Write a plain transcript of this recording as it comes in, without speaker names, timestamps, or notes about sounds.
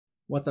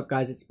What's up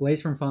guys, it's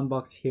Blaze from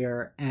Funbox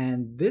here,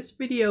 and this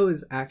video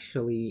is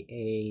actually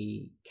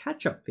a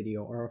catch-up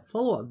video or a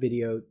follow-up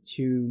video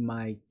to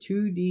my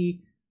 2D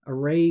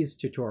arrays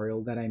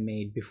tutorial that I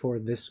made before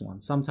this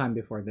one, sometime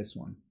before this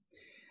one.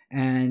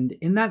 And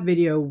in that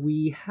video,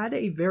 we had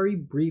a very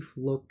brief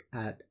look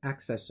at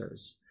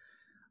accessors.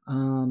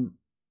 And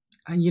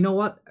you know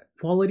what?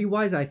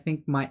 Quality-wise, I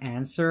think my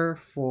explanation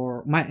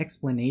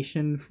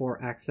for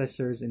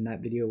accessors in that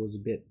video was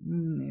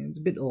it's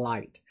a bit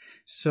light.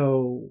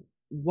 So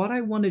what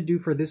I want to do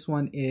for this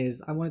one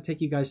is I want to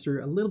take you guys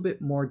through a little bit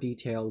more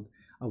detailed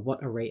of what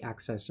array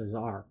accessors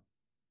are.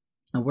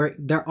 And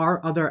there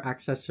are other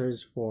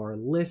accessors for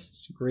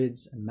lists,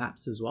 grids, and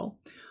maps as well.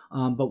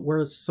 But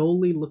we're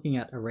solely looking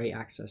at array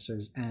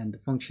accessors and the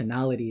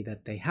functionality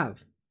that they have.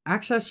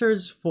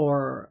 Accessors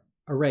for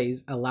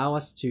arrays allow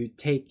us to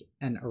take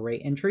an array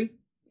entry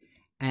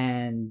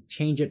and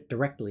change it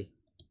directly.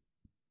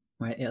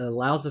 Right? It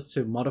allows us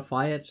to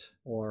modify it,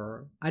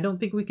 or I don't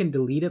think we can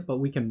delete it, but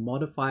we can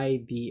modify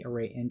the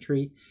array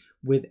entry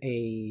with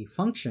a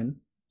function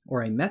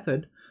or a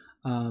method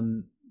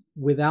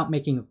without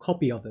making a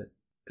copy of it.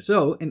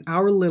 So in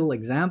our little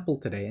example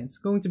today, it's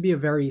going to be a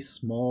very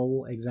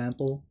small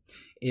example,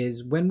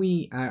 is when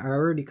I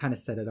already kind of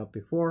set it up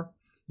before,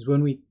 is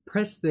when we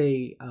press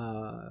the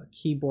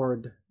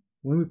keyboard,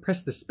 when we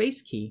press the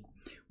space key,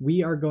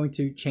 we are going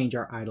to change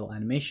our idle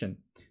animation.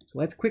 So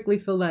let's quickly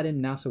fill that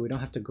in now so we don't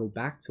have to go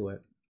back to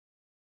it.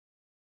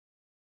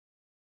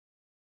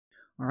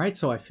 All right,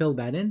 so I filled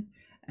that in.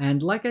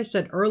 And like I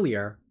said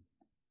earlier,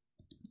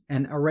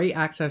 an array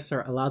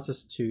accessor allows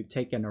us to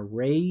take an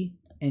array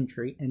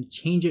entry and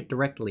change it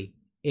directly.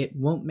 It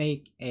won't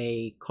make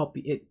a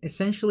copy. It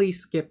essentially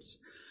skips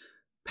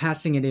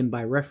passing it in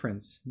by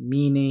reference,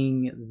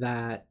 meaning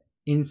that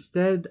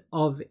instead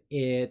of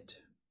it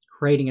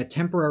creating a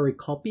temporary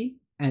copy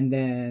and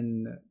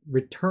then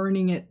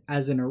returning it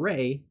as an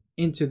array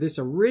into this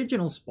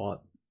original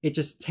spot, it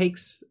just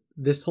takes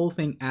this whole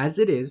thing as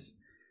it is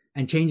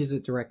and changes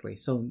it directly.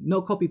 So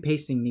no copy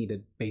pasting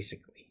needed,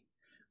 basically,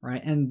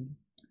 right? And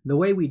the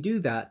way we do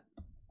that,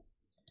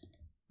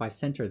 if I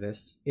center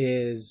this,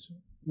 is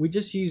we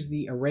just use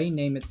the array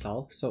name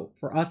itself. So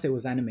for us, it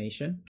was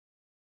animation.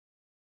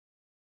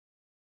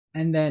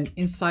 And then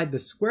inside the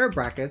square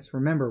brackets,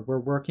 remember, we're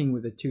working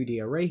with a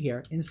 2D array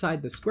here.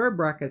 Inside the square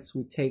brackets,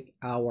 we take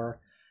our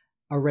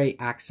array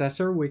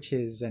accessor, which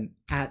is an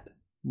 @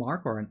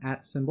 mark or an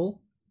 @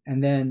 symbol,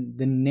 and then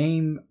the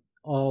name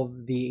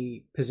of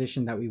the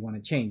position that we want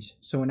to change.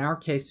 So in our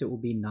case, it will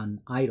be none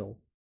idle.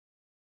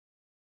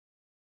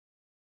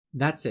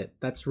 That's it.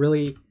 That's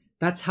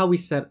how we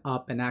set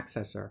up an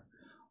accessor.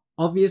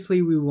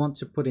 Obviously, we want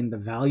to put in the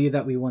value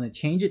that we want to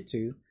change it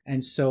to.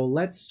 And so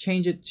let's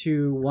change it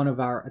to one of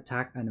our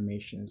attack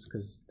animations,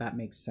 because that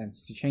makes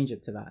sense to change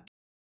it to that.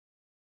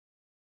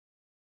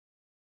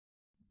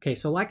 Okay,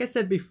 so like I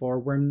said before,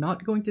 we're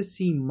not going to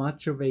see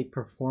much of a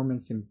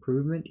performance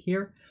improvement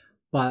here,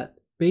 but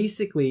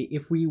basically,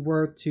 if we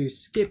were to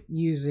skip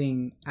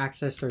using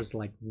accessors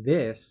like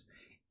this,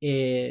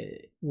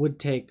 it would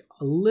take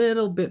a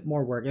little bit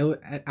more work.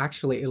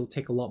 It'll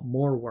take a lot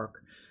more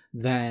work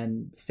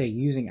than, say,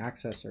 using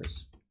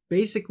accessors.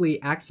 Basically,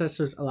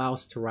 accessors allow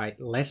us to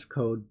write less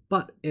code,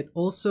 but it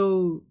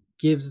also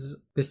gives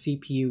the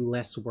CPU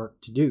less work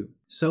to do.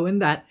 So in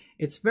that,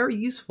 it's very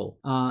useful.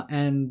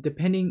 And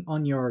depending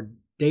on your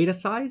data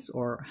size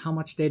or how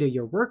much data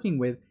you're working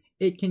with,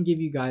 it can give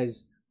you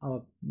guys a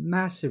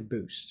massive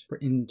boost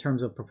in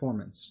terms of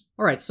performance.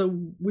 All right,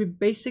 so we've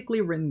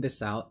basically written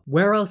this out.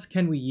 Where else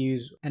can we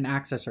use an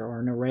accessor or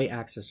an array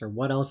accessor?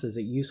 What else is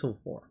it useful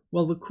for?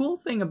 Well, the cool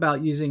thing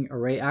about using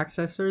array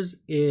accessors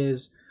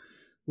is,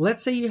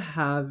 let's say you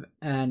have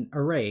an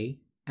array,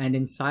 and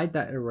inside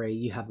that array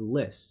you have a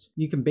list.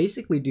 You can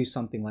basically do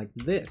something like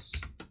this,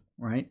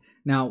 right?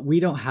 Now, we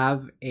don't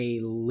have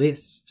a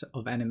list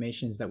of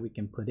animations that we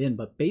can put in,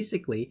 but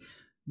basically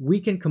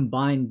we can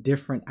combine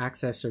different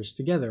accessors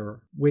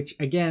together, which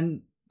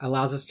again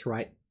allows us to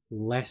write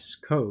less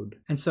code.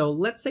 And so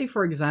let's say,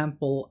 for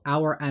example,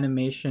 our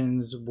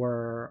animations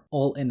were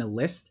all in a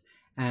list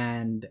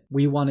and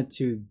we wanted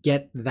to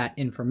get that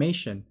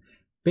information.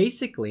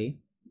 Basically,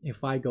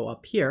 if I go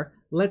up here,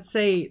 let's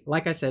say,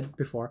 like I said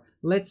before,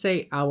 let's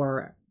say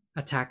our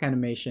attack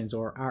animations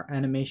or our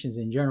animations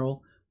in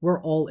general were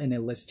all in a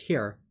list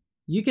here.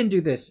 You can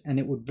do this and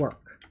it would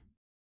work.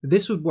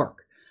 This would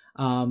work.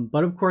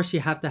 But of course, you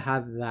have to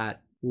have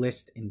that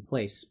list in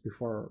place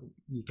before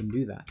you can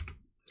do that.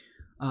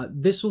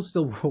 This will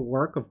still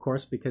work, of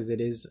course, because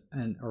it is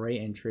an array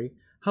entry.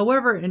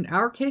 However, in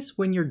our case,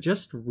 when you're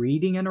just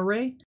reading an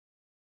array,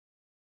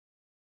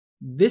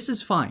 this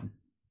is fine.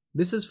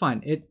 This is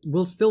fine. It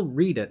will still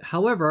read it.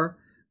 However,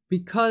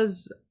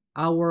 because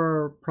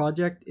our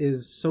project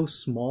is so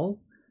small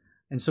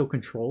and so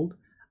controlled,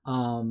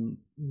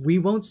 we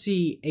won't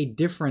see a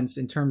difference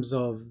in terms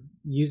of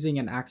using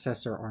an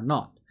accessor or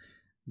not.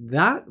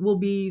 That will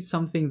be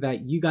something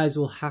that you guys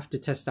will have to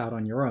test out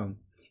on your own.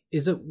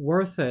 Is it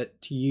worth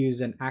it to use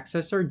an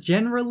accessor?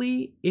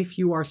 Generally, if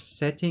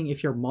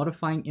you're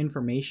modifying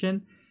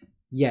information,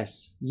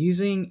 yes,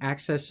 using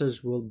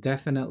Accessors will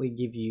definitely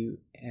give you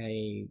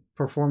a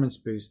performance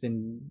boost,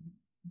 and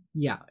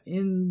yeah,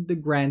 in the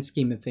grand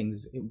scheme of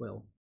things, it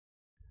will.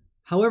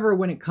 However,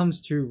 when it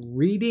comes to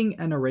reading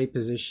an array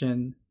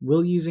position,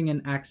 will using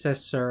an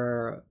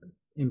accessor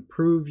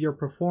improve your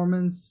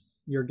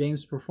performance, your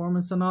game's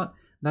performance or not?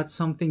 That's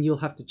something you'll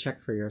have to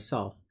check for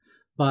yourself.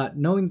 But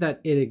knowing that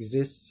it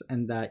exists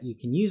and that you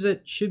can use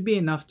it should be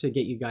enough to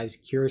get you guys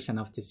curious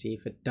enough to see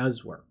if it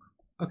does work.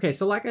 Okay,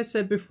 so like I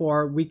said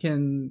before, we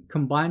can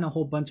combine a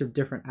whole bunch of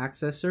different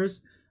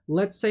accessors.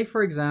 Let's say,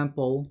 for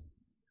example,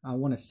 I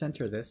want to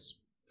center this.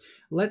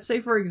 Let's say,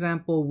 for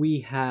example,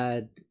 we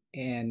had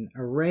an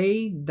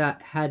array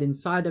that had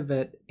inside of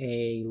it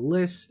a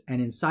list,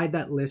 and inside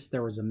that list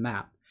there was a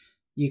map.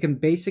 You can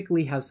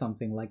basically have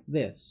something like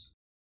this.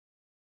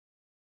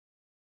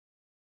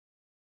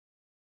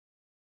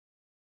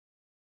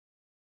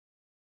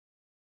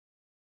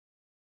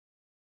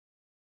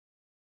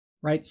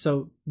 Right,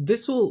 so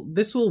this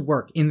will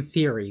work in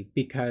theory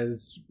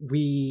because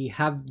we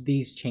have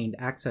these chained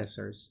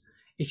accessors.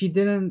 If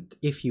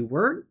you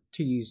were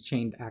to use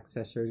chained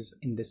accessors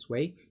in this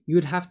way, you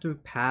would have to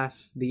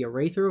pass the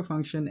array through a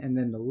function and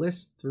then the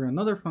list through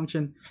another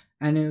function,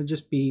 and it would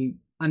just be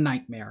a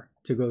nightmare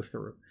to go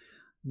through.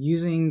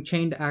 Using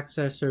chained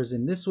accessors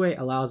in this way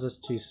allows us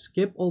to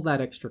skip all that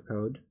extra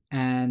code,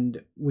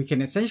 and we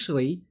can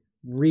essentially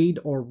read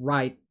or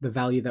write the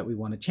value that we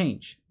want to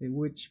change,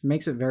 which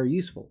makes it very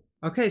useful.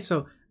 Okay,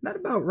 so that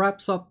about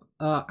wraps up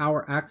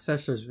our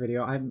accessors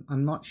video.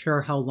 I'm not sure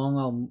how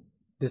long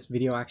this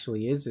video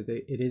actually is. It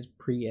is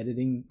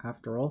pre-editing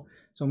after all,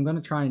 so I'm going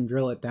to try and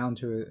drill it down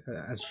to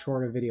as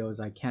short a video as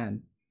I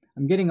can.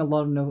 I'm getting a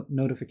lot of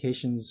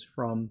notifications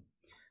from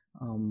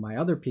my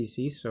other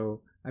PC,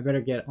 so I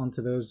better get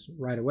onto those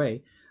right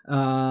away.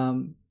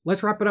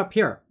 Let's wrap it up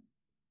here.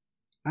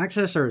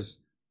 Accessors,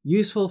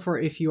 useful for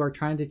if you are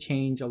trying to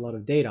change a lot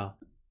of data,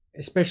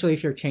 especially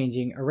if you're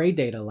changing array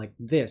data like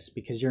this,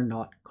 because you're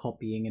not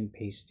copying and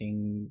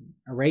pasting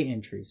array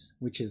entries,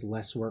 which is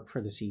less work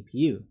for the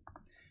CPU.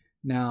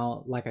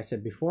 Now, like I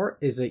said before,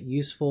 is it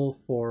useful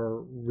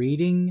for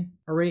reading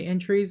array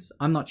entries?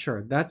 I'm not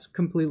sure. That's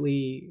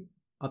completely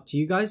up to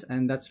you guys,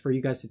 and that's for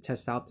you guys to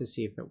test out to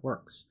see if it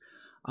works.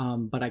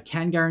 But I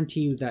can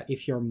guarantee you that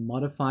if you're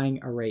modifying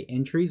array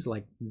entries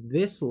like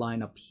this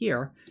line up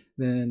here,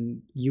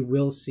 then you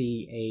will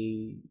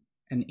see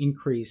an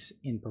increase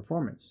in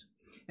performance.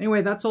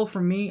 Anyway, that's all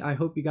from me. I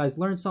hope you guys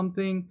learned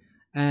something.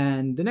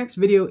 And the next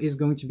video is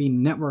going to be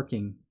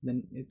networking.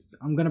 Then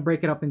I'm going to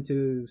break it up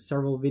into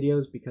several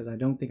videos because I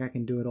don't think I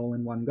can do it all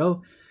in one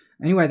go.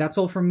 Anyway, that's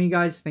all from me,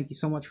 guys. Thank you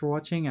so much for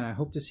watching, and I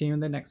hope to see you in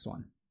the next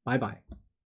one. Bye-bye.